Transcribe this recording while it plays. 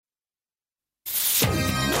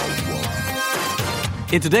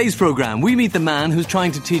In today's programme, we meet the man who's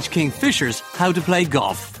trying to teach kingfishers how to play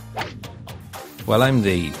golf. Well, I'm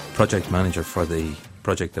the project manager for the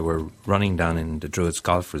project that we're running down in the Druids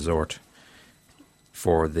Golf Resort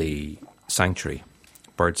for the sanctuary,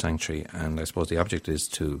 bird sanctuary, and I suppose the object is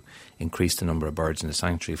to increase the number of birds in the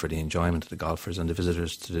sanctuary for the enjoyment of the golfers and the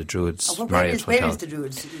visitors to the Druids Marriott Hotel. Where is the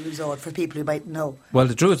Druids Resort, for people who might know? Well,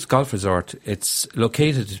 the Druids Golf Resort, it's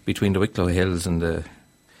located between the Wicklow Hills and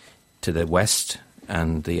to the west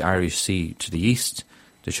and the Irish Sea to the east,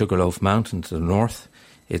 the Sugarloaf Mountain to the north.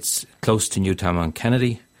 It's close to Newtown Mount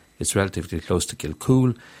Kennedy, it's relatively close to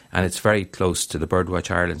Kilcool, and it's very close to the Birdwatch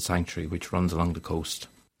Ireland Sanctuary, which runs along the coast.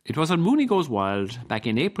 It was on Mooney Goes Wild, back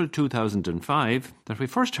in April 2005, that we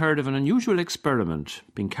first heard of an unusual experiment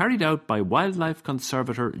being carried out by wildlife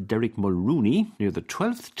conservator Derek Mulrooney near the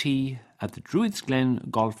 12th tee at the Druids Glen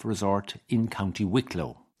Golf Resort in County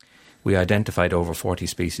Wicklow. We identified over 40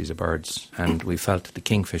 species of birds, and we felt that the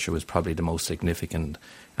kingfisher was probably the most significant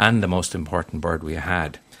and the most important bird we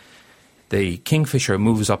had. The kingfisher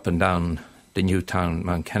moves up and down the Newtown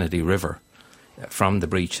Mount Kennedy River from the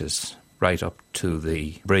breaches right up to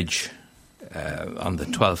the bridge on the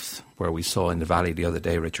 12th, where we saw in the valley the other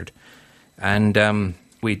day, Richard. And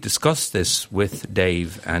we discussed this with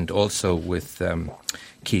Dave and also with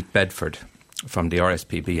Keith Bedford from the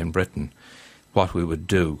RSPB in Britain, what we would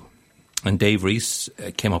do. And Dave Rees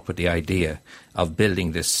came up with the idea of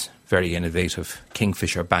building this very innovative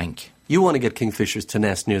kingfisher bank. You want to get kingfishers to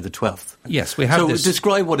nest near the 12th? Yes, we have this. So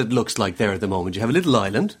describe what it looks like there at the moment. You have a little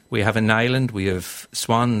island. We have an island. We have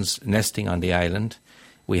swans nesting on the island.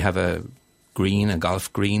 We have a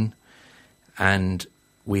golf green. And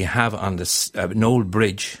we have on this an old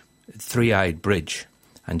bridge, Three-Eyed Bridge.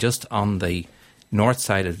 And just on the north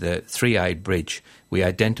side of the Three-Eyed Bridge, we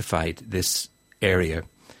identified this area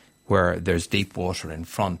where there's deep water in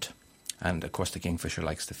front, and of course the kingfisher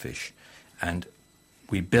likes to fish. And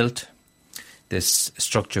we built this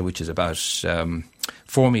structure which is about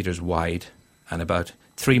 4 metres wide and about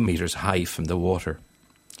 3 metres high from the water.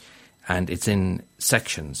 And it's in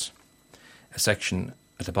sections. A section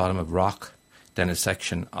at the bottom of rock, then a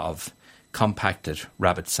section of compacted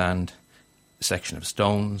rabbit sand, a section of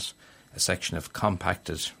stones, a section of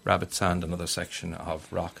compacted rabbit sand, another section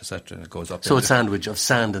of rock, etc. And it goes up. So a sandwich of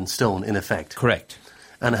sand and stone, in effect. Correct.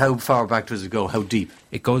 And how far back does it go? How deep?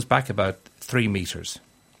 It goes back about 3 metres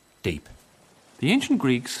deep. The ancient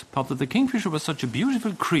Greeks thought that the kingfisher was such a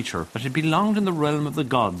beautiful creature that it belonged in the realm of the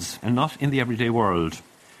gods and not in the everyday world.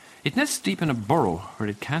 It nests deep in a burrow where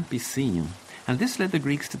it can't be seen, and this led the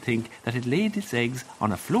Greeks to think that it laid its eggs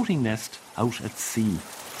on a floating nest out at sea.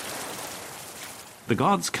 The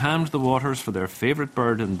gods calmed the waters for their favourite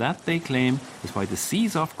bird, and that, they claim, is why the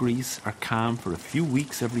seas off Greece are calm for a few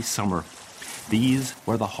weeks every summer. These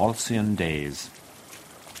were the halcyon days.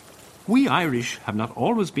 We Irish have not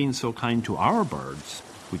always been so kind to our birds.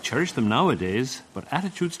 We cherish them nowadays, but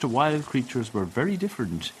attitudes to wild creatures were very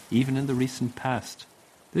different, even in the recent past.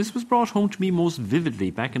 This was brought home to me most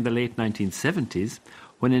vividly back in the late 1970s,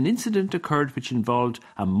 when an incident occurred which involved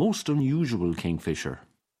a most unusual kingfisher.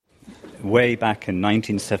 Way back in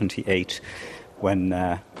 1978, when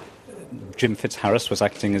Jim Fitzharris was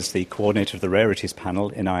acting as the coordinator of the Rarities Panel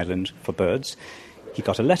in Ireland for birds, he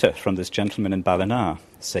got a letter from this gentleman in Ballina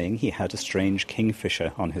saying he had a strange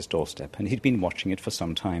kingfisher on his doorstep and he'd been watching it for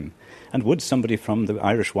some time. And would somebody from the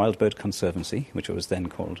Irish Wild Bird Conservancy, which it was then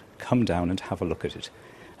called, come down and have a look at it?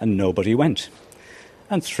 And nobody went.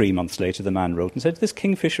 And 3 months later the man wrote and said, this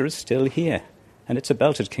kingfisher is still here, and it's a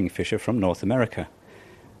belted kingfisher from North America.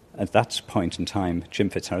 At that point in time, Jim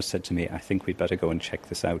Fitzharris said to me, I think we'd better go and check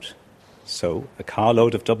this out. So a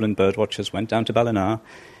carload of Dublin birdwatchers went down to Ballina,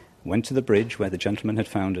 went to the bridge where the gentleman had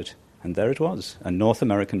found it, and there it was, a North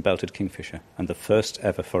American belted kingfisher, and the first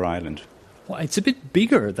ever for Ireland. Well, it's a bit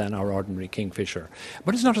bigger than our ordinary kingfisher,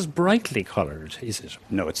 but it's not as brightly coloured, is it?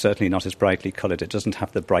 No, it's certainly not as brightly coloured. It doesn't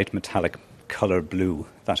have the bright metallic colour blue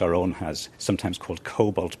that our own has, sometimes called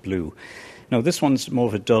cobalt blue. No, this one's more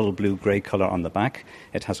of a dull blue-grey colour on the back.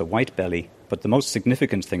 It has a white belly, but the most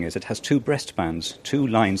significant thing is it has 2 breast bands, 2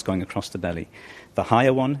 lines going across the belly. The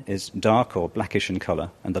higher one is dark or blackish in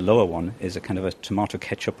colour, and the lower one is a kind of a tomato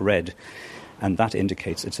ketchup red, and that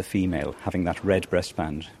indicates it's a female, having that red breast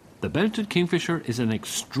band. The belted kingfisher is an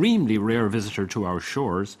extremely rare visitor to our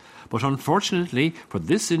shores, but unfortunately for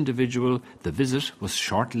this individual, the visit was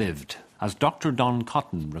short-lived, as Dr. Don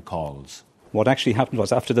Cotton recalls. What actually happened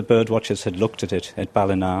was, after the birdwatchers had looked at it at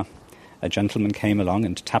Ballina, a gentleman came along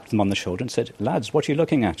and tapped them on the shoulder and said, lads, what are you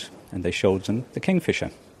looking at? And they showed them the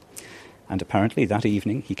kingfisher. And apparently that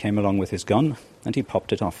evening he came along with his gun and he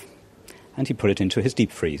popped it off. And he put it into his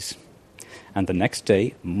deep freeze. And the next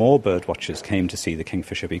day, more bird watchers came to see the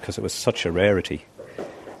kingfisher because it was such a rarity.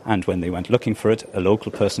 And when they went looking for it, a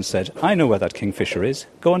local person said, "I know where that kingfisher is.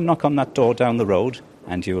 Go and knock on that door down the road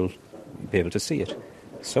and you'll be able to see it."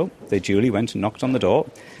 So they duly went and knocked on the door,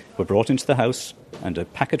 were brought into the house, and a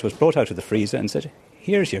packet was brought out of the freezer and said,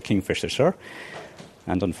 "Here's your kingfisher, sir."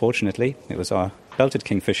 And unfortunately, it was our belted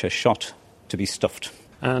kingfisher shot to be stuffed.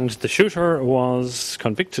 And the shooter was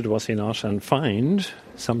convicted, was he not, and fined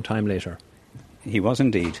some time later. He was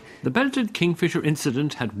indeed. The belted kingfisher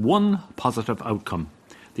incident had one positive outcome.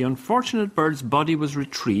 The unfortunate bird's body was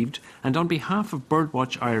retrieved, and on behalf of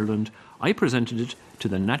Birdwatch Ireland, I presented it to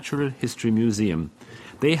the Natural History Museum.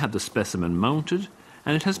 They had the specimen mounted,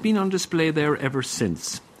 and it has been on display there ever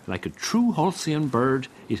since. Like a true Halcyon bird,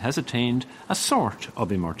 it has attained a sort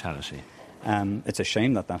of immortality. It's a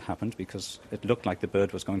shame that happened because it looked like the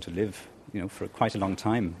bird was going to live, for quite a long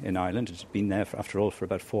time in Ireland. It had been there, after all, for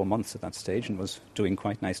about 4 months at that stage and was doing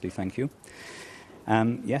quite nicely, thank you.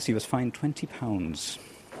 Yes, he was fined £20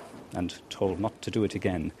 and told not to do it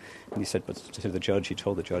again. And he said, but to the judge, he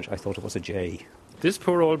told the judge, "I thought it was a jay." This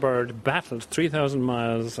poor old bird battled 3,000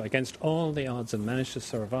 miles against all the odds and managed to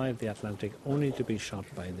survive the Atlantic, only to be shot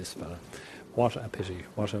by this fella. What a pity,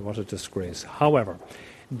 what a disgrace. However,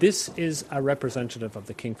 this is a representative of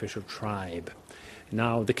the kingfisher tribe.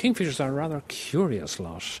 Now, the kingfishers are a rather curious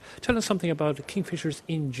lot. Tell us something about kingfishers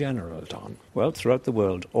in general, Don. Well, throughout the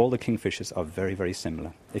world, all the kingfishers are very, very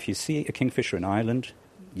similar. If you see a kingfisher in Ireland,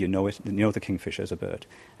 you know the kingfisher is a bird.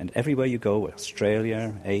 And everywhere you go,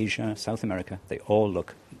 Australia, Asia, South America, they all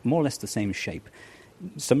look more or less the same shape.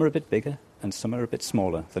 Some are a bit bigger and some are a bit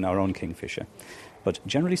smaller than our own kingfisher. But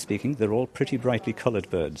generally speaking, they're all pretty brightly coloured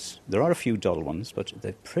birds. There are a few dull ones, but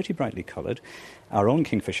they're pretty brightly coloured. Our own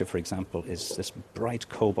kingfisher, for example, is this bright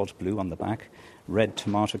cobalt blue on the back, red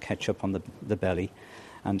tomato ketchup on the belly.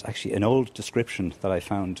 And actually, an old description that I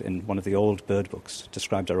found in one of the old bird books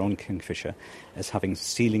described our own kingfisher as having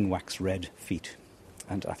sealing wax red feet.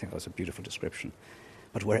 And I think that was a beautiful description.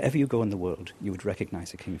 But wherever you go in the world, you would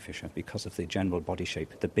recognise a kingfisher because of the general body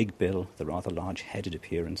shape, the big bill, the rather large-headed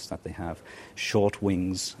appearance that they have, short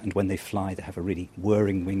wings, and when they fly, they have a really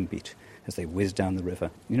whirring wing beat as they whiz down the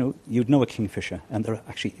river. You'd know a kingfisher, and there are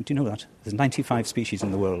actually, do you know that? There's 95 species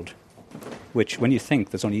in the world, which, when you think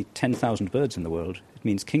there's only 10,000 birds in the world, it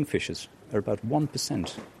means kingfishers are about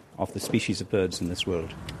 1% of the species of birds in this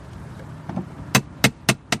world.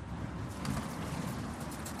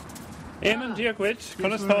 Eamon, Diogwit,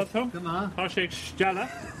 Conas Táthu, Páisig Stella.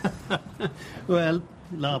 Well,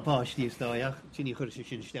 the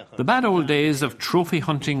bad old days of trophy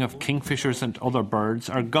hunting of kingfishers and other birds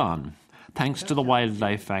are gone, thanks to the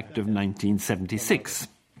Wildlife Act of 1976.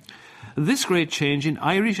 This great change in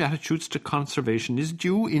Irish attitudes to conservation is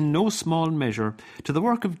due in no small measure to the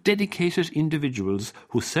work of dedicated individuals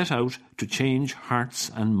who set out to change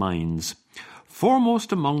hearts and minds.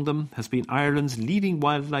 Foremost among them has been Ireland's leading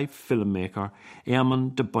wildlife filmmaker,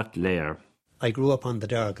 Eamon de Buitléar. I grew up on the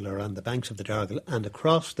Dargle, or on the banks of the Dargle, and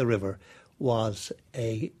across the river was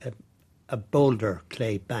a boulder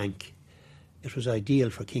clay bank. It was ideal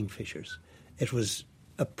for kingfishers. It was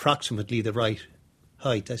approximately the right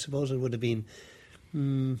height. I suppose it would have been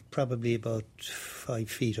probably about 5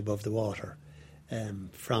 feet above the water,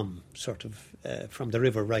 from the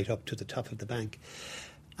river right up to the top of the bank.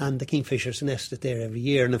 And the kingfishers nested there every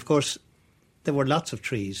year. And of course, there were lots of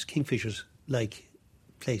trees. Kingfishers like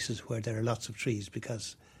places where there are lots of trees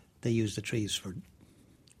because they use the trees for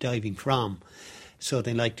diving from. So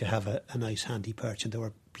they like to have a nice handy perch. And there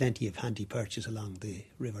were plenty of handy perches along the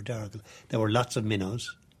River Dargle. There were lots of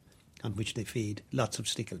minnows on which they feed, lots of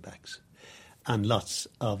sticklebacks, and lots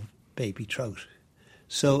of baby trout.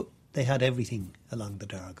 So they had everything along the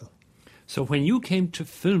Dargle. So when you came to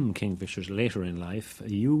film kingfishers later in life,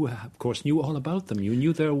 you, of course, knew all about them. You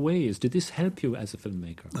knew their ways. Did this help you as a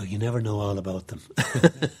filmmaker? Well, you never know all about them.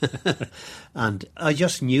 And I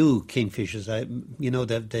just knew kingfishers.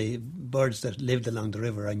 The birds that lived along the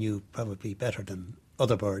river I knew probably better than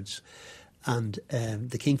other birds. And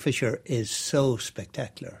the kingfisher is so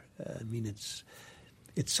spectacular.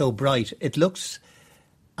 It's so bright. It looks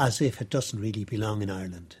as if it doesn't really belong in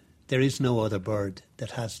Ireland. There is no other bird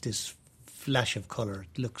that has this flash of colour.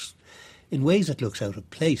 In ways it looks out of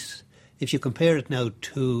place. If you compare it now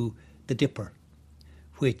to the dipper,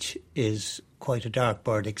 which is quite a dark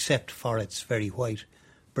bird except for its very white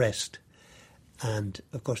breast. And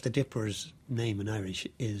of course the dipper's name in Irish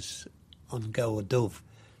is An Gabhadh Dubh,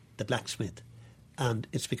 the blacksmith, and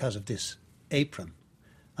it's because of this apron.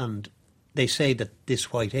 And they say that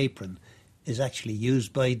this white apron is actually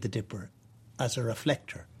used by the dipper as a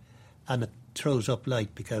reflector, and it throws up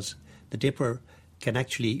light because The dipper can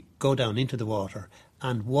actually go down into the water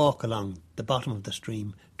and walk along the bottom of the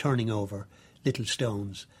stream, turning over little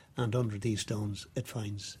stones, and under these stones it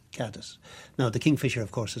finds caddis. Now, the kingfisher,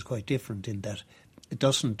 of course, is quite different in that it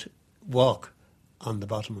doesn't walk on the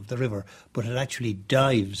bottom of the river, but it actually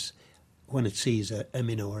dives when it sees a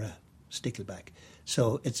minnow or a stickleback.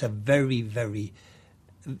 So it's a very, very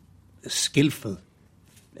skillful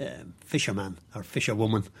fisherman or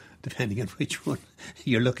fisherwoman, depending on which one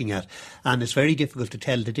you're looking at. And it's very difficult to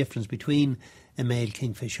tell the difference between a male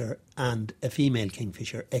kingfisher and a female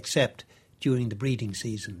kingfisher, except during the breeding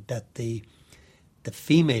season, that the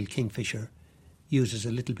female kingfisher uses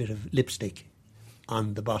a little bit of lipstick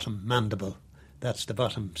on the bottom mandible. That's the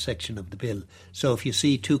bottom section of the bill. So if you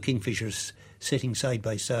see two kingfishers sitting side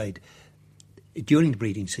by side during the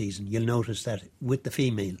breeding season, you'll notice that with the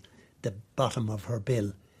female, the bottom of her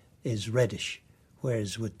bill is reddish,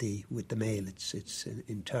 whereas with the male, it's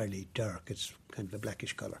entirely dark. It's kind of a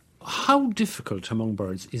blackish colour. How difficult among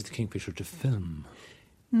birds is the kingfisher to film?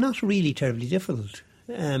 Not really terribly difficult.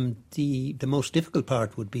 The most difficult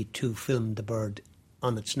part would be to film the bird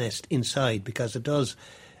on its nest inside, because it does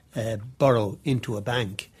burrow into a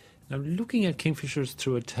bank. Now, looking at kingfishers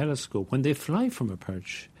through a telescope, when they fly from a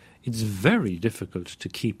perch, it's very difficult to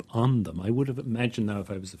keep on them. I would have imagined now,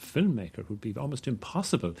 if I was a filmmaker, it would be almost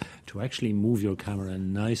impossible to actually move your camera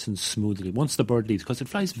nice and smoothly once the bird leaves, because it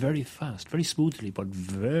flies very fast, very smoothly, but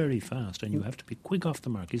very fast, and you have to be quick off the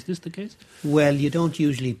mark. Is this the case? Well, you don't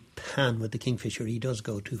usually pan with the kingfisher. He does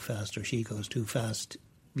go too fast, or she goes too fast.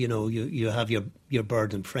 You know, you have your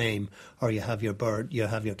bird in frame, or you have your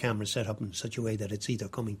camera set up in such a way that it's either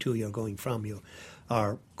coming to you or going from you,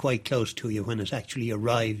 or quite close to you when it actually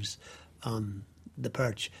arrives on the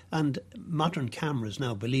perch. And modern cameras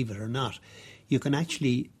now, believe it or not, you can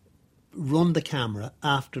actually run the camera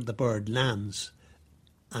after the bird lands,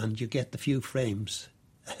 and you get the few frames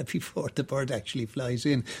before the bird actually flies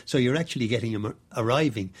in. So you're actually getting him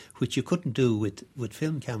arriving, which you couldn't do with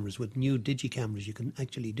film cameras. With new digicameras, you can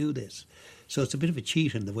actually do this. So it's a bit of a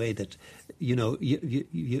cheat in the way that, you know,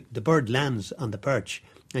 the bird lands on the perch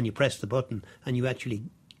and you press the button and you actually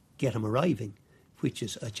get him arriving, which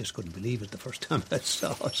is, I just couldn't believe it the first time I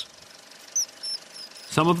saw it.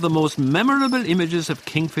 Some of the most memorable images of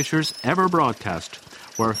kingfishers ever broadcast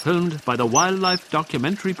were filmed by the wildlife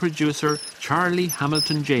documentary producer Charlie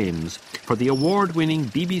Hamilton James for the award-winning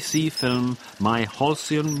BBC film My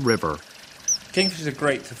Halcyon River. Kingfishers are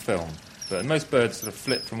great to film, but most birds sort of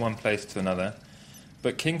flit from one place to another.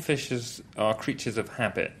 But kingfishers are creatures of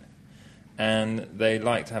habit, and they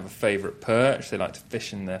like to have a favourite perch, they like to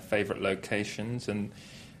fish in their favourite locations,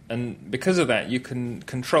 and because of that you can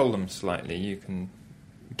control them slightly. You can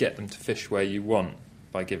get them to fish where you want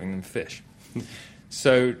by giving them fish.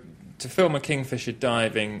 So to film a kingfisher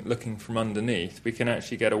diving, looking from underneath, we can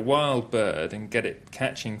actually get a wild bird and get it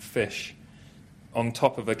catching fish on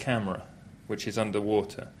top of a camera, which is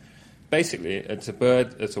underwater. Basically, it's a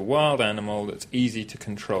bird, it's a wild animal that's easy to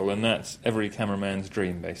control, and that's every cameraman's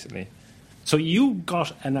dream, basically. So you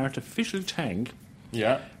got an artificial tank,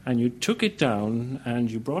 Yeah. and you took it down, and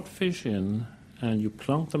you brought fish in, and you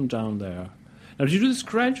plunked them down there. Now, did you do this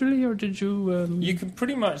gradually, or did you... You can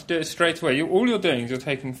pretty much do it straight away. All you're doing is you're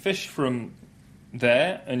taking fish from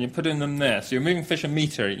there and you're putting them there. So you're moving fish a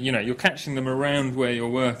metre. You know, you're catching them around where you're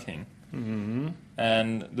working. Mm-hmm.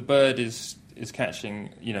 And the bird is catching,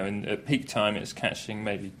 you know, at peak time it's catching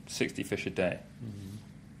maybe 60 fish a day. Mm-hmm.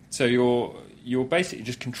 So you're basically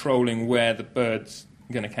just controlling where the bird's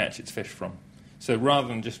going to catch its fish from. So rather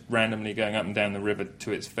than just randomly going up and down the river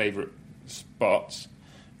to its favourite spots,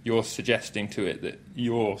 you're suggesting to it that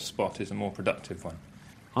your spot is a more productive one.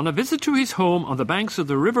 On a visit to his home on the banks of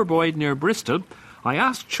the River Boyd near Bristol, I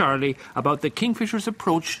asked Charlie about the kingfisher's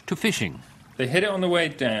approach to fishing. They hit it on the way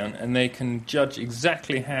down, and they can judge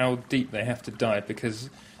exactly how deep they have to dive, because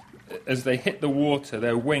as they hit the water,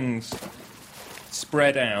 their wings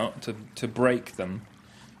spread out to break them,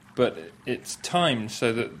 but it's timed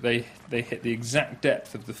so that they hit the exact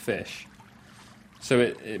depth of the fish. So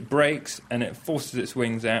it breaks and it forces its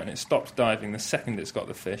wings out and it stops diving the second it's got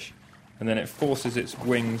the fish, and then it forces its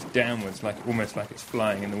wings downwards, almost like it's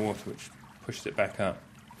flying in the water, which pushes it back up.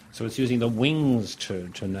 So it's using the wings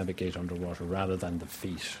to navigate underwater rather than the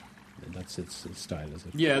feet. That's its style, is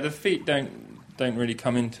it? Yeah, the feet don't really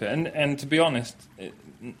come into it. And to be honest, it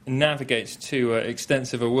navigates too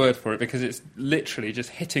extensive a word for it, because it's literally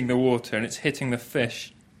just hitting the water and it's hitting the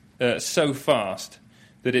fish so fast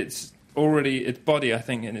that its body, I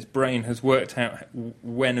think, and its brain has worked out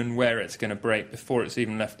when and where it's going to break before it's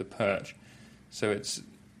even left the perch. So it's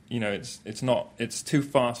too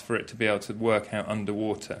fast for it to be able to work out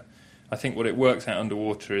underwater. I think what it works out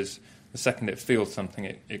underwater is the second it feels something,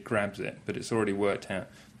 it grabs it, but it's already worked out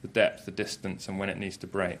the depth, the distance, and when it needs to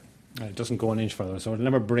break. It doesn't go an inch further, so it'll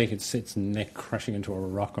never break its neck crashing into a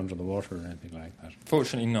rock under the water or anything like that.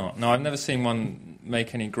 Fortunately not. No, I've never seen one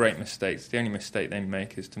make any great mistakes. The only mistake they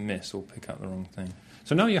make is to miss or pick up the wrong thing.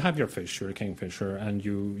 So now you have your fish, you're a kingfisher, and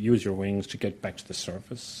you use your wings to get back to the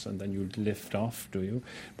surface, and then you lift off, do you?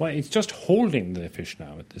 Well, it's just holding the fish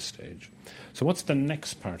now at this stage. So what's the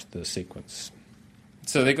next part of the sequence?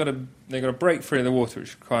 So they've got to break free of the water,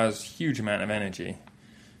 which requires a huge amount of energy.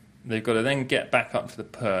 They've got to then get back up to the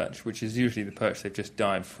perch, which is usually the perch they've just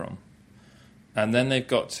dived from. And then they've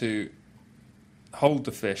got to hold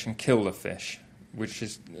the fish and kill the fish, which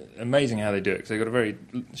is amazing how they do it, because they've got a very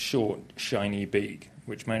short, shiny beak,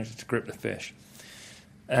 which manages to grip the fish.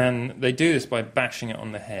 And they do this by bashing it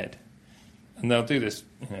on the head. And they'll do this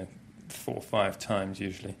 4 or 5 times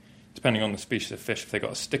usually, depending on the species of fish. If they've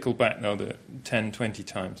got a stickleback, they'll do it 10, 20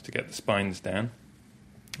 times to get the spines down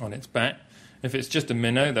on its back. If it's just a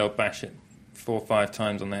minnow, they'll bash it 4 or 5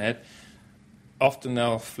 times on the head. Often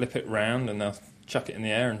they'll flip it round and they'll chuck it in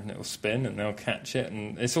the air and it'll spin and they'll catch it.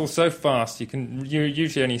 And it's all so fast, you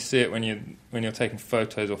usually only see it when you're taking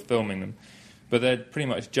photos or filming them. But they're pretty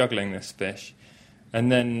much juggling this fish.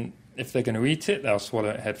 And then if they're going to eat it, they'll swallow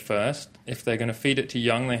it head first. If they're going to feed it to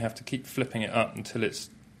young, they have to keep flipping it up until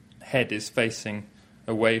its head is facing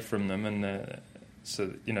away from them, and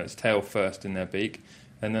so its tail first in their beak.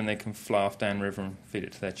 And then they can fly off downriver and feed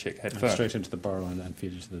it to their chick head first. Straight into the burrow and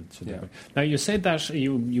feed it to the Yeah. Now, you said that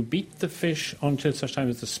you beat the fish until such time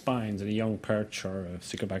as the spines, and a young perch or a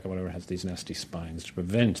stickleback or whatever has these nasty spines to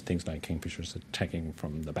prevent things like kingfishers attacking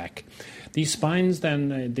from the back. These spines,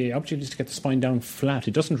 then, the object is to get the spine down flat.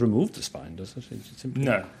 It doesn't remove the spine, does it? It simply,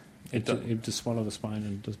 No, it doesn't. It just swallow the spine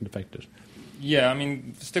and doesn't affect it. Yeah, I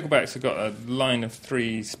mean, sticklebacks have got a line of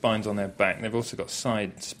 3 spines on their back. They've also got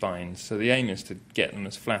side spines, so the aim is to get them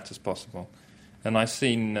as flat as possible. And I've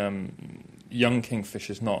seen young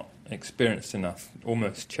kingfishers not experienced enough,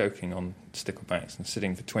 almost choking on sticklebacks and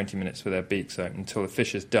sitting for 20 minutes with their beaks open until the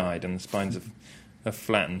fish has died and the spines have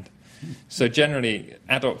flattened. So generally,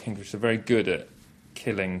 adult kingfishers are very good at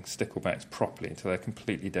killing sticklebacks properly until they're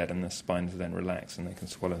completely dead and the spines then relax and they can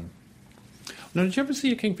swallow them. Now, did you ever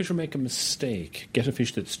see a kingfisher make a mistake? Get a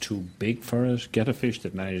fish that's too big for it? Get a fish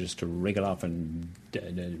that manages to wriggle off and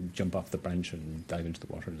jump off the branch and dive into the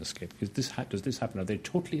water and escape? Does this happen? Are they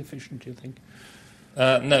totally efficient, do you think?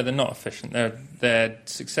 No, they're not efficient. Their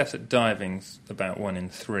success at diving's about 1 in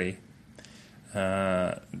 3.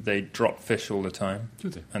 They drop fish all the time. Do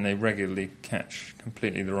they? And they regularly catch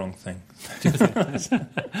completely the wrong thing.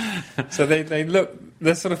 So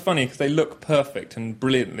they're sort of funny because they look perfect and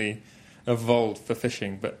brilliantly evolved for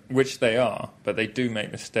fishing, which they are, but they do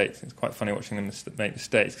make mistakes. It's quite funny watching them make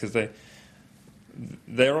mistakes because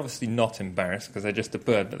they're obviously not embarrassed because they're just a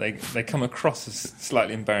bird, but they come across as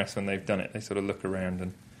slightly embarrassed when they've done it. They sort of look around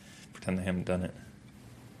and pretend they haven't done it.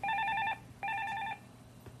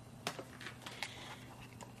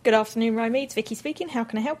 Good afternoon, Rymeads. Vicky speaking. How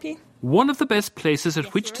can I help you? One of the best places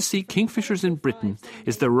at which to see kingfishers in Britain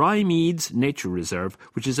is the Rymeads Nature Reserve,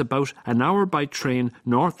 which is about an hour by train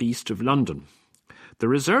northeast of London. The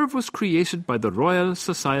reserve was created by the Royal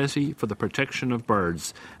Society for the Protection of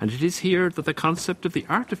Birds, and it is here that the concept of the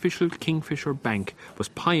artificial kingfisher bank was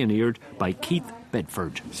pioneered by Keith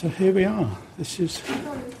Bedford. So here we are. This is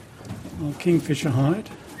our kingfisher hide.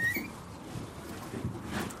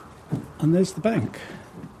 And there's the bank.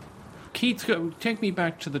 Keith, take me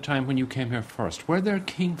back to the time when you came here first. Were there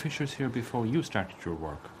kingfishers here before you started your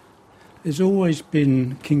work? There's always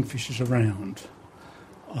been kingfishers around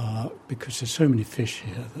because there's so many fish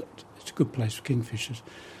here that it's a good place for kingfishers,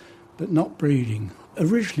 but not breeding.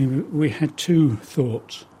 Originally, we had 2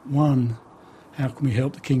 thoughts. One, how can we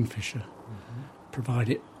help the kingfisher? Provide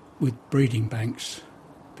it with breeding banks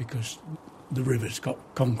because the river's got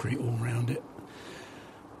concrete all around it.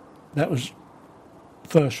 That was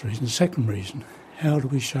first reason. Second reason, how do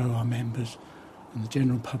we show our members and the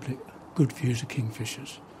general public good views of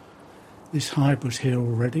kingfishers? This hide was here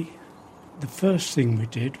already. The first thing we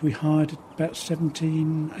did, we hired about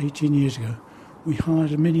 17, 18 years ago, we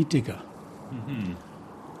hired a mini digger. Mm-hmm.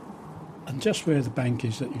 And just where the bank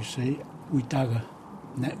is that you see, we dug a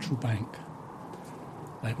natural bank.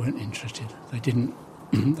 They weren't interested. They didn't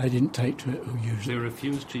take to it or use it. They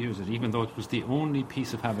refused to use it, even though it was the only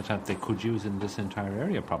piece of habitat they could use in this entire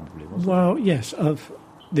area, probably, wasn't it? Well, yes.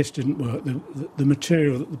 This didn't work. The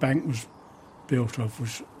material that the bank was built of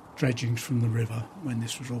was dredgings from the river when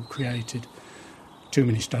this was all created. Too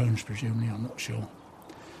many stones, presumably, I'm not sure.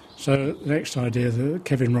 So the next idea,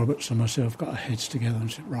 Kevin Roberts and myself got our heads together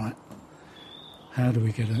and said, right, how do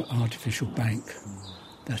we get an artificial bank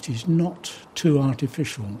that is not too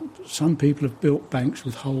artificial? Some people have built banks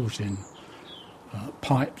with holes in,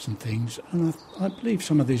 pipes and things, and I believe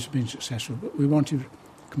some of these have been successful, but we wanted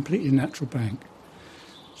a completely natural bank.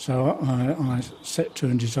 So I set to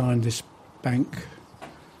and designed this bank,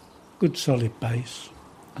 good solid base,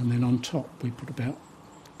 and then on top we put about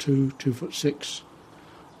 2.6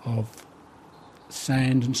 of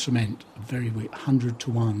sand and cement, very weak,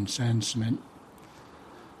 100-to-1 sand cement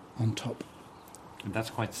on top. And that's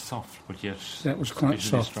quite soft, but yet that was quite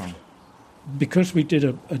soft. Strong. Because we did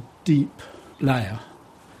a deep layer,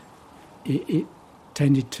 it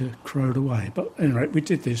tended to corrode away. But anyway, we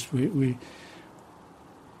did this. We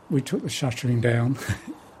took the shuttering down.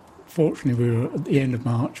 Fortunately, we were at the end of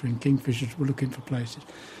March when kingfishers were looking for places.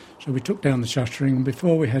 So we took down the shuttering, and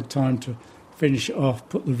before we had time to finish it off,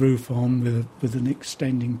 put the roof on with an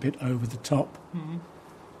extending bit over the top. Mm-hmm.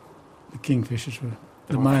 The kingfishers were...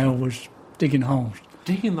 The male was digging holes.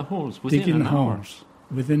 Digging the holes within an hour?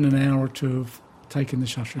 Within an hour or two of taking the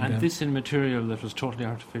shuttering down. And this in material that was totally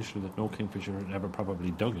artificial, that no kingfisher had ever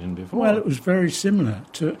probably dug in before? Well, it was very similar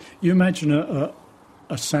to... You imagine a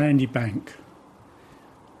sandy bank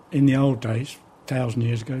in the old days, 1,000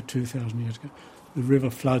 years ago, 2,000 years ago. The river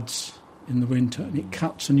floods in the winter and it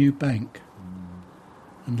cuts a new bank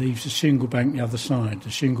and leaves a shingle bank the other side. The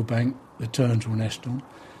shingle bank the terns will nest on,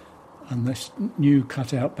 and this new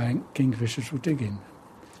cut-out bank kingfishers will dig in.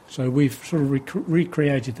 So we've sort of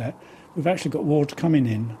recreated that. We've actually got water coming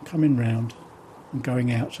in, coming round and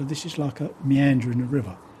going out. So this is like a meander in a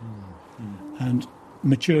river. And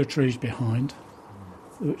mature trees behind,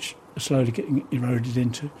 which are slowly getting eroded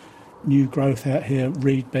into. New growth out here,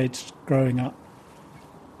 reed beds growing up,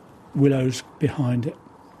 willows behind it.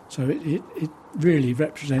 So it really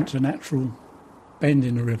represents a natural bend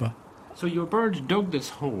in the river. So your birds dug this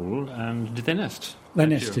hole, and did they nest? They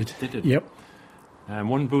nested. They did? Yep.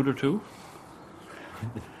 One brood or two?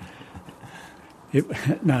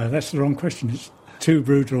 No, that's the wrong question. It's 2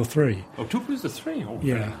 broods or 3. Oh, 2 broods or 3? Oh,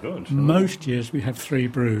 yeah. Very good. Most years we have 3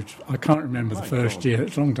 broods. I can't remember the first year.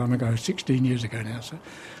 It's a long time ago, 16 years ago now, so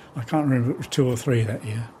I can't remember if it was 2 or 3 that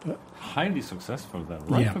year. But highly successful then,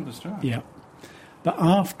 right from the start. Yeah. But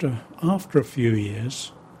after a few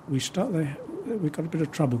years, we got a bit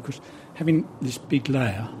of trouble because having this big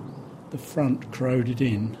layer, the front corroded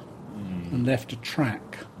in and left a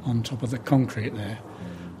track on top of the concrete there.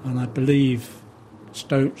 And I believe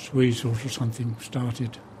stoats, weasels or something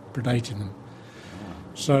started predating them.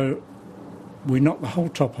 So we knocked the whole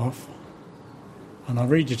top off and I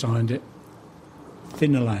redesigned it,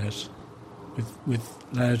 thinner layers with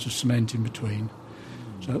layers of cement in between.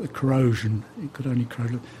 So that the corrosion, it could only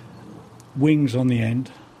corrode. Wings on the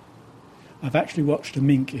end. I've actually watched a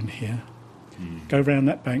mink in here go round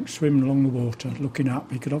that bank, swim along the water, looking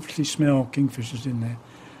up. He could obviously smell kingfishers in there.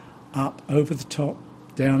 Up, over the top,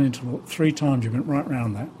 down into 3 times he went right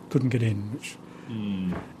round that. Couldn't get in, which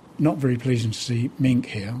not very pleasing to see mink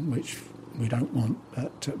here, which we don't want,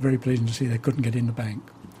 but very pleasing to see they couldn't get in the bank.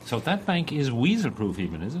 So that bank is weasel-proof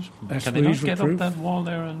even, is it? That's Can they not get up that wall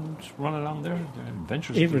there and run along there? They're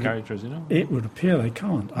adventurous little characters, you know? It would appear they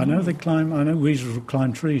can't. I know they climb. I know weasels will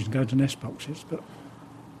climb trees and go to nest boxes, but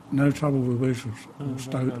no trouble with weasels or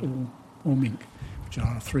stoat or mink, which are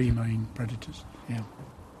our 3 main predators. Yeah.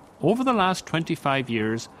 Over the last 25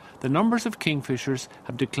 years, the numbers of kingfishers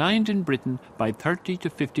have declined in Britain by 30 to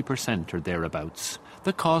 50% or thereabouts.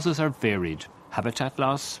 The causes are varied: habitat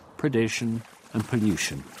loss, predation, and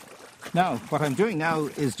pollution. Now, what I'm doing now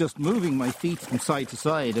is just moving my feet from side to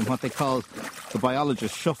side in what they call the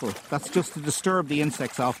biologist shuffle. That's just to disturb the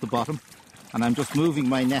insects off the bottom, and I'm just moving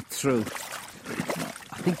my net through.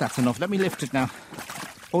 I think that's enough. Let me lift it now.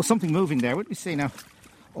 Oh, something moving there. What do we see now?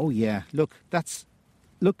 Oh, yeah. Look,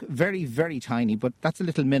 very, very tiny, but that's a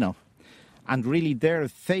little minnow. And really, they're a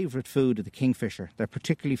favourite food of the kingfisher. They're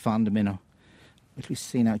particularly fond of minnow. What do we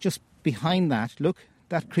see now? Just behind that, look,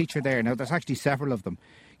 that creature there. Now, there's actually several of them.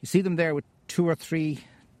 You see them there with 2 or 3...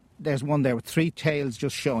 There's one there with 3 tails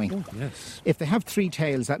just showing. Oh, yes. If they have 3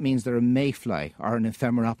 tails, that means they're a mayfly or an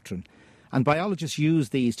ephemeropteron. And biologists use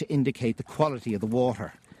these to indicate the quality of the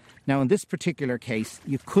water. Now, in this particular case,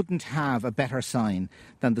 you couldn't have a better sign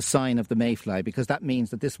than the sign of the mayfly, because that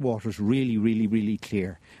means that this water is really, really, really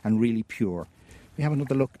clear and really pure. We have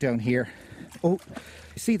another look down here. Oh,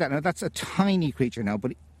 you see that? Now, that's a tiny creature now,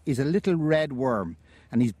 but he's a little red worm,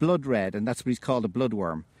 and he's blood red, and that's what he's called, a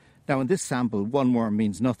bloodworm. Now, in this sample, one worm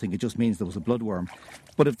means nothing. It just means there was a bloodworm.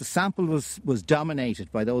 But if the sample was dominated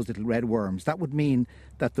by those little red worms, that would mean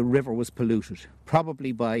that the river was polluted,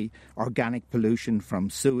 probably by organic pollution from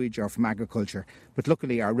sewage or from agriculture. But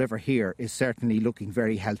luckily, our river here is certainly looking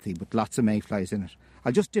very healthy with lots of mayflies in it.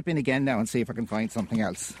 I'll just dip in again now and see if I can find something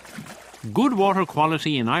else. Good water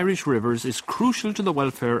quality in Irish rivers is crucial to the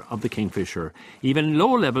welfare of the kingfisher. Even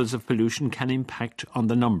low levels of pollution can impact on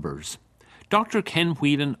the numbers. Dr. Ken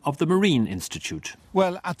Whelan of the Marine Institute.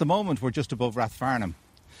 Well, at the moment we're just above Rathfarnham.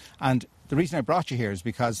 And the reason I brought you here is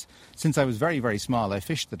because since I was very, very small, I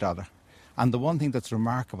fished the Dodder. And the one thing that's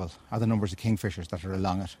remarkable are the numbers of kingfishers that are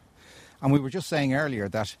along it. And we were just saying earlier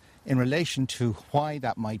that in relation to why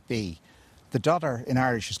that might be, the Dodder in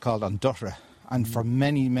Irish is called An Duithre. And for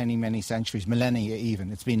many, many, many centuries, millennia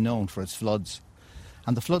even, it's been known for its floods.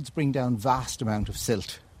 And the floods bring down vast amount of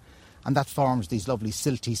silt. And that forms these lovely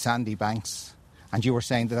silty, sandy banks. And you were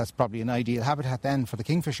saying that that's probably an ideal habitat then for the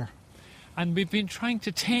kingfisher. And we've been trying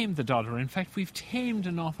to tame the Dodder. In fact, we've tamed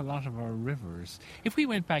an awful lot of our rivers. If we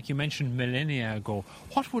went back, you mentioned millennia ago,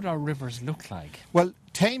 what would our rivers look like? Well,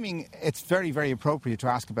 taming, it's very, very appropriate to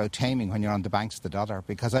ask about taming when you're on the banks of the Dodder,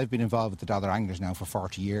 because I've been involved with the Dodder anglers now for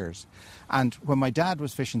 40 years. And when my dad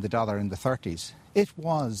was fishing the Dodder in the 30s, it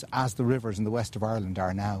was as the rivers in the west of Ireland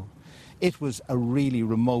are now. It was a really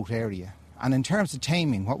remote area. And in terms of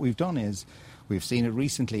taming, what we've done is, we've seen it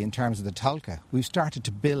recently in terms of the Tolka, we've started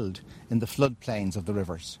to build in the floodplains of the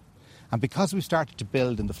rivers. And because we've started to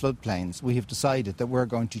build in the floodplains, we have decided that we're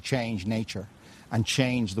going to change nature and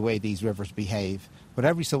change the way these rivers behave. But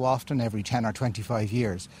every so often, every 10 or 25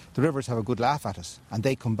 years, the rivers have a good laugh at us and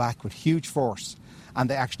they come back with huge force and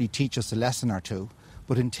they actually teach us a lesson or two.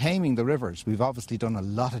 But in taming the rivers, we've obviously done a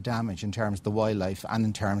lot of damage in terms of the wildlife and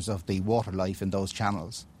in terms of the water life in those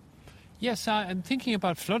channels. Yes, I'm thinking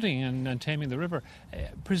about flooding and taming the river.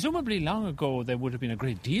 Presumably long ago there would have been a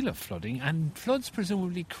great deal of flooding, and floods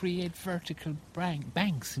presumably create vertical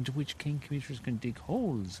banks into which kingfishers can dig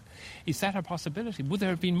holes. Is that a possibility? Would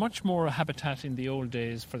there have been much more habitat in the old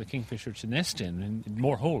days for the kingfisher to nest in, and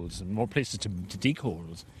more holes and more places to dig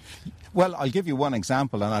holes? Well, I'll give you one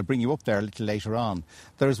example and I'll bring you up there a little later on.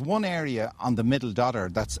 There's one area on the Middle Dodder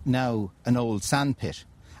that's now an old sandpit.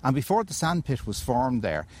 And before the sandpit was formed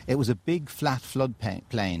there, it was a big flat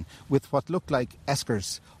floodplain with what looked like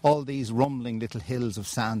eskers, all these rumbling little hills of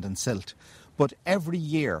sand and silt. But every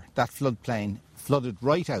year that floodplain flooded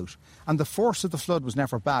right out. And the force of the flood was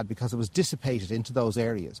never bad because it was dissipated into those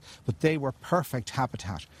areas. But they were perfect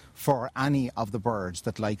habitat for any of the birds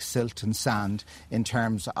that like silt and sand in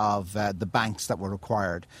terms of the banks that were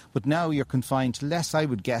required. But now you're confined to I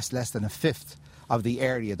would guess, less than a fifth of the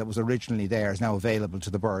area that was originally there is now available to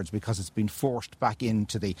the birds because it's been forced back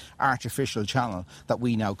into the artificial channel that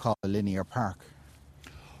we now call a linear park.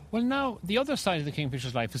 Well, now, the other side of the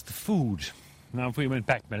kingfisher's life is the food. Now, if we went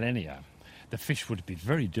back millennia, the fish would be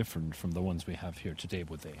very different from the ones we have here today,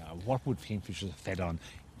 would they? What would kingfishers have fed on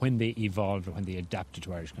when they evolved or when they adapted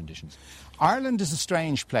to Irish conditions? Ireland is a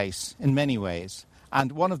strange place in many ways.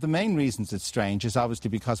 And one of the main reasons it's strange is obviously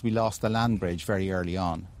because we lost the land bridge very early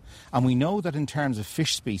on. And we know that in terms of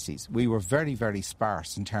fish species, we were very, very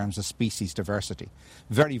sparse in terms of species diversity,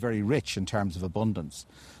 very, very rich in terms of abundance.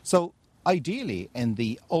 So ideally, in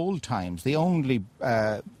the old times, the only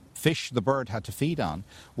fish the bird had to feed on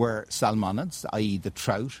were salmonids, i.e. the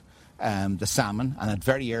trout, the salmon, and at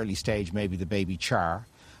very early stage maybe the baby char.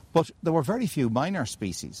 But there were very few minor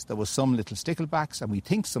species. There was some little sticklebacks and we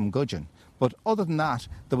think some gudgeon. But other than that,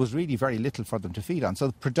 there was really very little for them to feed on.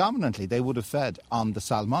 So predominantly they would have fed on the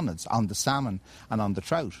salmonids, on the salmon and on the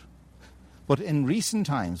trout. But in recent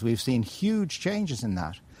times we've seen huge changes in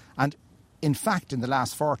that. And in fact, in the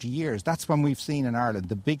last 40 years, that's when we've seen in Ireland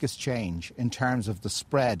the biggest change in terms of the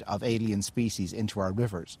spread of alien species into our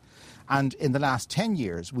rivers. And in the last 10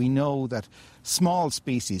 years, we know that small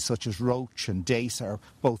species such as roach and dace are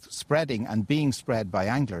both spreading and being spread by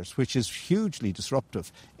anglers, which is hugely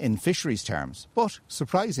disruptive in fisheries terms. But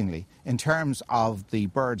surprisingly, in terms of the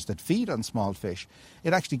birds that feed on small fish,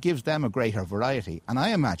 it actually gives them a greater variety. And I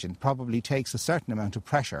imagine probably takes a certain amount of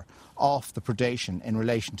pressure off the predation in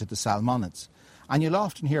relation to the salmonids. And you'll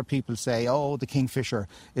often hear people say, oh, the kingfisher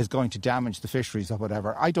is going to damage the fisheries or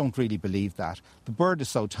whatever. I don't really believe that. The bird is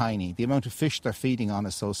so tiny. The amount of fish they're feeding on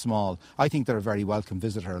is so small. I think they're a very welcome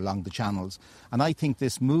visitor along the channels. And I think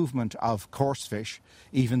this movement of coarse fish,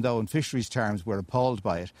 even though in fisheries terms we're appalled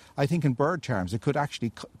by it, I think in bird terms it could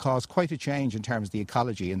actually cause quite a change in terms of the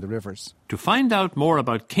ecology in the rivers. To find out more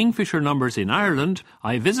about kingfisher numbers in Ireland,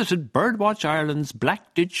 I visited Birdwatch Ireland's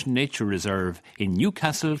Blackditch Nature Reserve in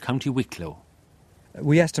Newcastle, County Wicklow.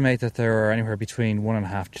 We estimate that there are anywhere between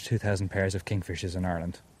 1,500 to 2,000 pairs of kingfishers in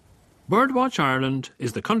Ireland. Birdwatch Ireland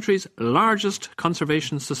is the country's largest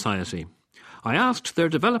conservation society. I asked their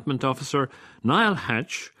development officer, Niall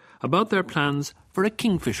Hatch, about their plans for a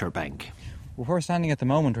kingfisher bank. Where we're standing at the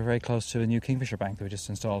moment, we're very close to a new kingfisher bank that we just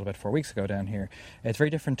installed about 4 weeks ago down here. It's very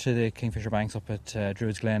different to the kingfisher banks up at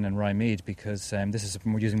Druids Glen and Rymead because this is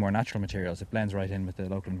using more natural materials. It blends right in with the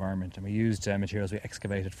local environment, and we used materials we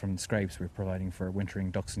excavated from the scrapes we were providing for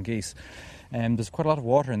wintering ducks and geese. There's quite a lot of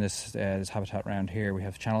water in this habitat around here. We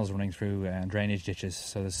have channels running through drainage ditches,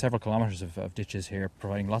 so there's several kilometres of ditches here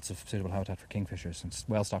providing lots of suitable habitat for kingfishers, and it's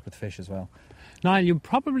well stocked with fish as well. Now, you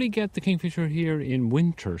probably get the kingfisher here in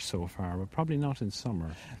winter so far, but probably not in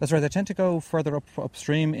summer. That's right. They tend to go further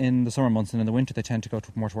upstream in the summer months, and in the winter they tend to go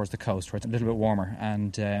more towards the coast where it's a little bit warmer,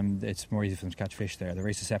 and it's more easy for them to catch fish there. They're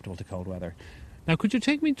very susceptible to cold weather. Now, could you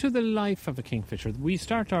take me to the life of a kingfisher? We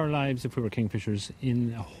start our lives, if we were kingfishers,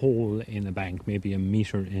 in a hole in a bank, maybe a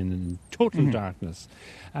metre in total darkness.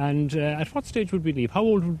 And at what stage would we leave? How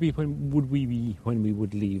old would we be when we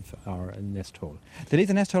would leave our nest hole? They leave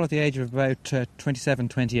the nest hole at the age of about 27,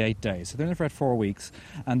 28 days. So they're in there for about 4 weeks,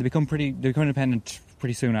 and they become independent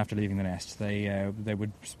pretty soon after leaving the nest. They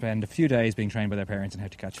would spend a few days being trained by their parents on how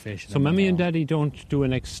to catch fish. So Mummy and Daddy don't do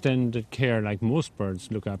an extended care like most birds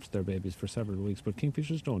look after their babies for several weeks, but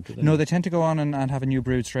kingfishers don't, do they? No, they tend to go on and have a new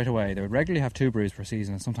brood straight away. They would regularly have 2 broods per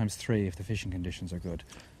season, and sometimes 3 if the fishing conditions are good.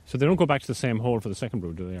 So they don't go back to the same hole for the second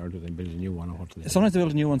brood, do they? Or do they build a new one? Or what do they Sometimes they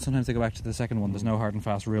build a new one, sometimes they go back to the second one. There's no hard and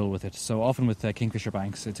fast rule with it. So often with kingfisher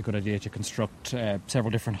banks, it's a good idea to construct several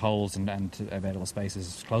different holes and available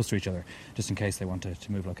spaces close to each other, just in case they want to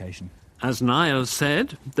move location. As Niall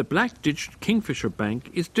said, the Black-Ditched Kingfisher Bank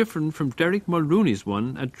is different from Derek Mulrooney's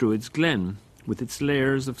one at Druids Glen, with its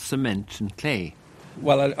layers of cement and clay.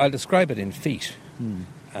 Well, I'll describe it in feet.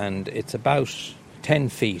 And it's about 10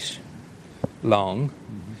 feet long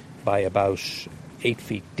by about 8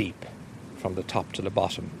 feet deep from the top to the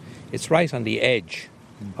bottom. It's right on the edge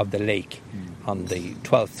of the lake on the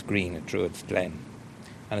 12th green at Druids Glen.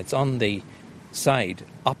 And it's on the side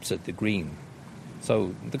opposite the green.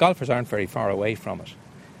 So the golfers aren't very far away from it.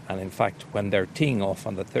 And in fact, when they're teeing off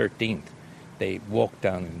on the 13th, they walk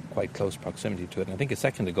down in quite close proximity to it. And I think a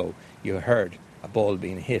second ago you heard a ball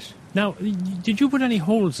being hit. Now, did you put any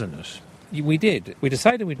holes in it? We did. We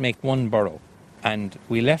decided we'd make one burrow, and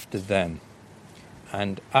we left it then.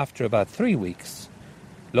 And after about 3 weeks,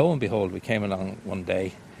 lo and behold, we came along one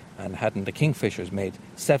day and hadn't the kingfishers made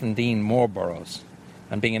 17 more burrows.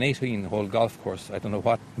 And being an 18-hole golf course, I don't know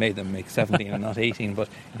what made them make 17 and not 18, but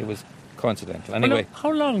it was coincidental. Anyway,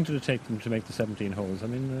 how long did it take them to make the 17 holes? I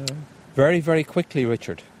mean, very, very quickly,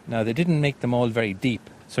 Richard. Now, they didn't make them all very deep.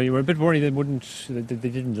 So you were a bit worried they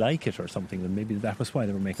didn't like it or something, and maybe that was why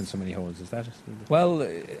they were making so many holes, is that it? Well,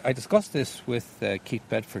 I discussed this with Keith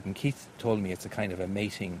Bedford, and Keith told me it's a kind of a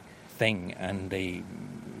mating thing, and the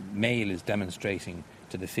male is demonstrating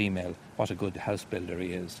to the female what a good house builder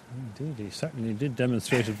he is. Indeed, he certainly did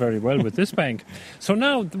demonstrate it very well with this bank. So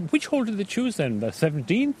now, which hole did they choose then? The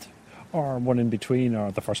 17th? Or one in between,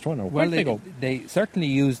 or the first one? Or where did they go? They certainly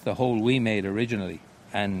used the hole we made originally,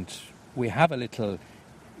 and we have a little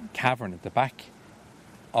cavern at the back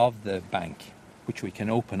of the bank which we can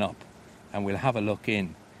open up, and we'll have a look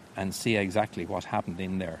in and see exactly what happened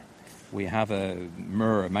in there. We have a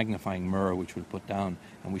mirror, a magnifying mirror, which we'll put down,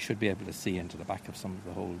 and we should be able to see into the back of some of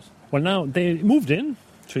the holes. Well, now, they moved in,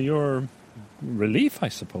 to your relief, I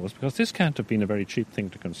suppose, because this can't have been a very cheap thing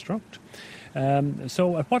to construct.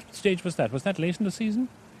 So at what stage was that? Was that late in the season?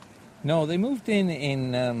 No, they moved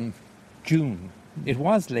in June. It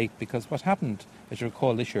was late because what happened, as you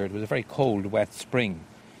recall this year, it was a very cold, wet spring,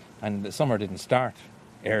 and the summer didn't start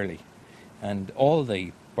early. And all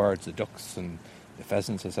the birds, the ducks and the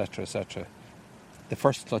pheasants, etc., the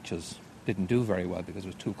first clutches didn't do very well because it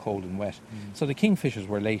was too cold and wet. So the kingfishers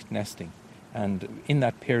were late nesting, and in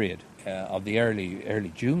that period of the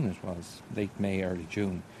early June, it was late May, early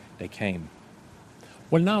June, they came.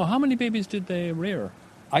 Well, now, how many babies did they rear?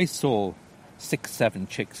 I saw 6, 7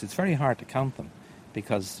 chicks. It's very hard to count them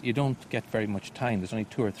because you don't get very much time. There's only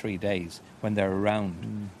 2 or 3 days when they're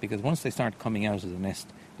around. Because once they start coming out of the nest,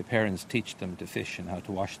 the parents teach them to fish and how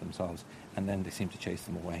to wash themselves, and then they seem to chase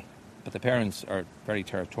them away. But the parents are very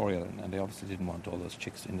territorial, and they obviously didn't want all those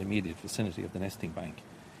chicks in the immediate vicinity of the nesting bank.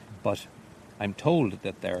 But I'm told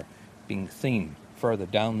that they're being seen further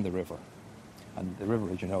down the river. And the river,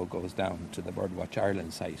 as you know, goes down to the Birdwatch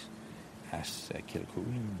Ireland site at Kilcool.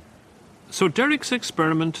 So Derek's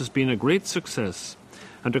experiment has been a great success,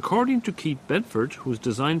 and according to Keith Bedford, whose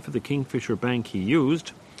design for the Kingfisher Bank he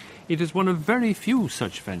used, it is one of very few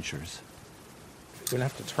such ventures. We'll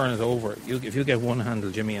have to turn it over. If you get one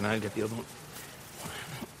handle, Jimmy, and I'll get the other one.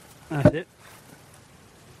 That's it.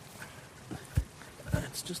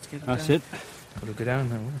 It's just to get it That's down. it. It'll go down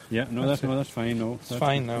now. Yeah, that's fine. No, It's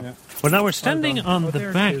fine now. Yeah. Well, now we're standing done. on Oh, the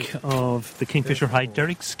there back too. of the Kingfisher High,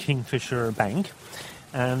 Derrick's Kingfisher Bank,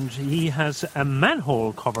 and he has a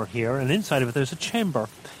manhole cover here, and inside of it there's a chamber.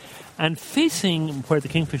 And facing where the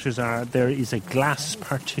kingfishers are, there is a glass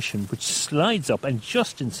partition which slides up, and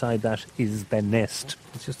just inside that is the nest.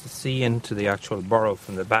 It's just to see into the actual burrow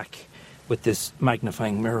from the back with this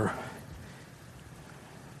magnifying mirror.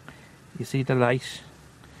 You see the light?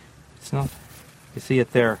 It's not... You see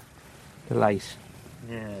it there? The light.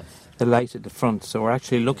 Yes. The light at the front. So we're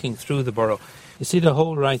actually looking through the burrow. You see the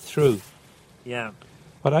hole right through? Yeah.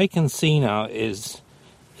 What I can see now is,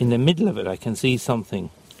 in the middle of it, I can see something.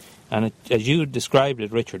 And it, as you described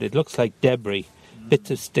it, Richard, it looks like debris,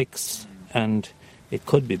 bits of sticks, and it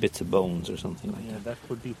could be bits of bones or something like that. That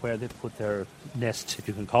could be where they put their nest, if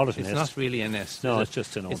you can call it a It's nest. not really a nest. No, is it's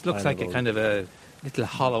just an old It looks like a kind of a little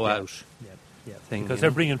hollow out thing. Because you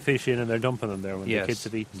they're know. bringing fish in and they're dumping them there when Yes, the kids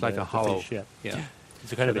have eaten. it's like the a hollow. Fish, Yeah.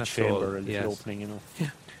 It's a kind of a that's chamber, all, a little yes. opening, you know.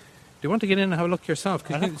 Do you want to get in and have a look yourself?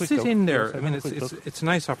 I'll Because have you a quick sit look. in there. Yes, I I'll mean, have a quick look. it's a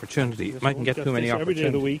nice opportunity. You mightn't get too many Every day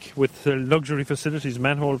of the opportunities. week with luxury facilities,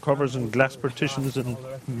 manhole covers and glass partitions and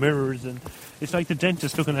mirrors, and it's like the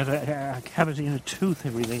dentist looking at a cavity in a tooth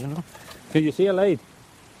every day, you know. Can you see a light?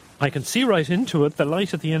 I can see right into it, the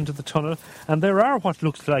light at the end of the tunnel, and there are what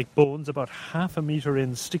looks like bones about half a metre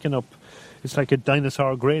in, sticking up. It's like a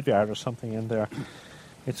dinosaur graveyard or something in there.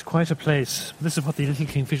 It's quite a place. This is what the little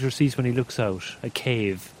kingfisher sees when he looks out, a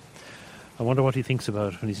cave. I wonder what he thinks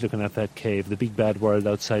about when he's looking at that cave, the big bad world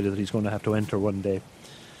outside that he's going to have to enter one day.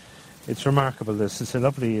 It's remarkable, this. It's a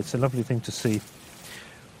lovely thing to see.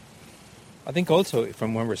 I think also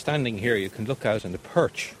from when we're standing here, you can look out on the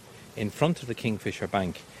perch in front of the Kingfisher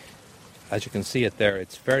Bank. As you can see it there,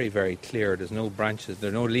 it's very, very clear. There's no branches, there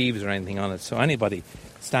are no leaves or anything on it. So anybody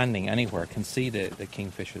standing anywhere can see the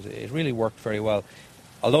kingfishers. It really worked very well.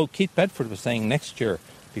 Although Keith Bedford was saying next year,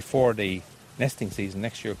 before the nesting season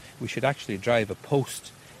next year, we should actually drive a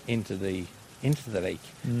post into the lake,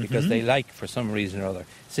 because they like, for some reason or other,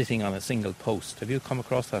 sitting on a single post. Have you come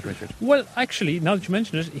across that, Richard? Well, actually, now that you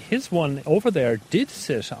mention it, his one over there did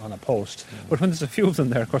sit on a post, but when there's a few of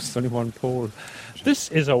them there, of course, there's only one pole.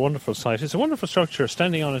 This is a wonderful site. It's a wonderful structure.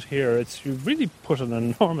 Standing on it here, you really put an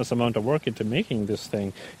enormous amount of work into making this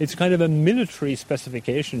thing. It's kind of a military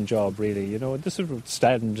specification job, really. You know, this would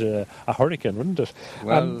stand a hurricane, wouldn't it?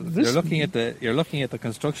 Well, you're looking at the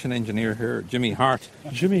construction engineer here, Jimmy Hart.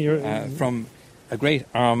 Jimmy, you're from a great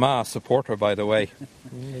Armagh supporter, by the way.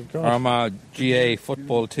 Armagh GA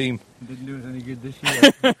football team. Didn't do us any good this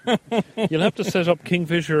year. You'll have to set up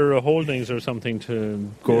Kingfisher Holdings or something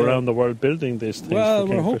to go around the world building these things. Well, for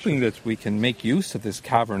we're Kingfisher. hoping that we can make use of this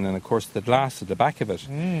cavern and, of course, the glass at the back of it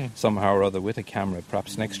somehow or other with a camera,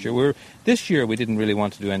 perhaps next year. This year we didn't really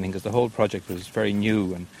want to do anything because the whole project was very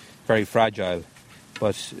new and very fragile.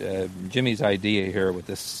 But Jimmy's idea here with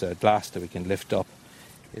this glass that we can lift up,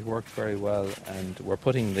 it worked very well, and we're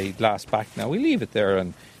putting the glass back now. We leave it there,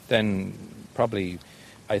 and then probably,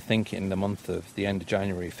 I think, in the month of the end of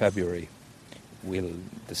January, February, we'll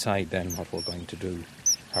decide then what we're going to do,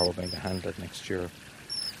 how we're going to handle it next year.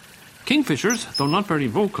 Kingfishers, though not very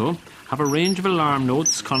vocal, have a range of alarm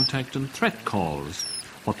notes, contact and threat calls.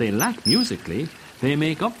 What they lack musically, they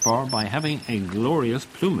make up for by having a glorious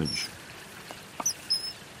plumage.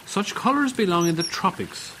 Such colours belong in the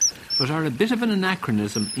tropics, but are a bit of an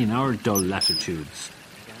anachronism in our dull latitudes.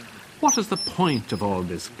 What is the point of all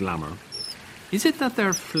this glamour? Is it that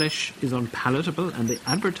their flesh is unpalatable and they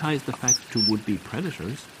advertise the fact to would-be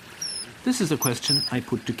predators? This is a question I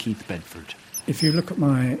put to Keith Bedford. If you look at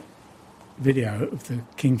my video of the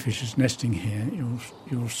kingfishers nesting here,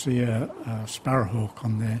 you'll see a sparrowhawk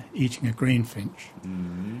on there eating a greenfinch.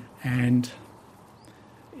 And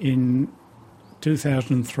in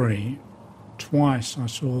 2003, twice I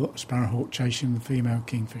saw a sparrowhawk chasing the female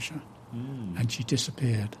kingfisher, and she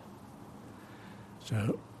disappeared.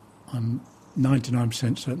 So I'm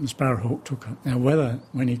 99% certain the sparrowhawk took her. Now, whether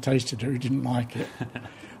when he tasted her he didn't like it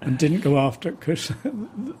and didn't go after it, because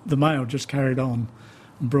the male just carried on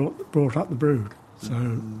and brought up the brood.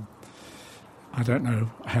 So I don't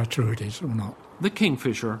know how true it is or not. The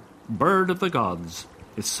kingfisher, bird of the gods,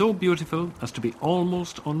 is so beautiful as to be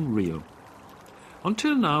almost unreal.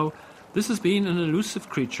 Until now, this has been an elusive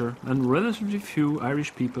creature, and relatively few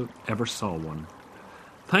Irish people ever saw one.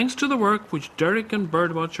 Thanks to the work which Derrick and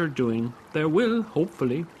Birdwatch are doing, there will,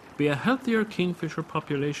 hopefully, be a healthier kingfisher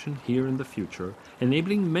population here in the future,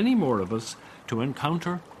 enabling many more of us to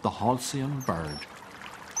encounter the halcyon bird.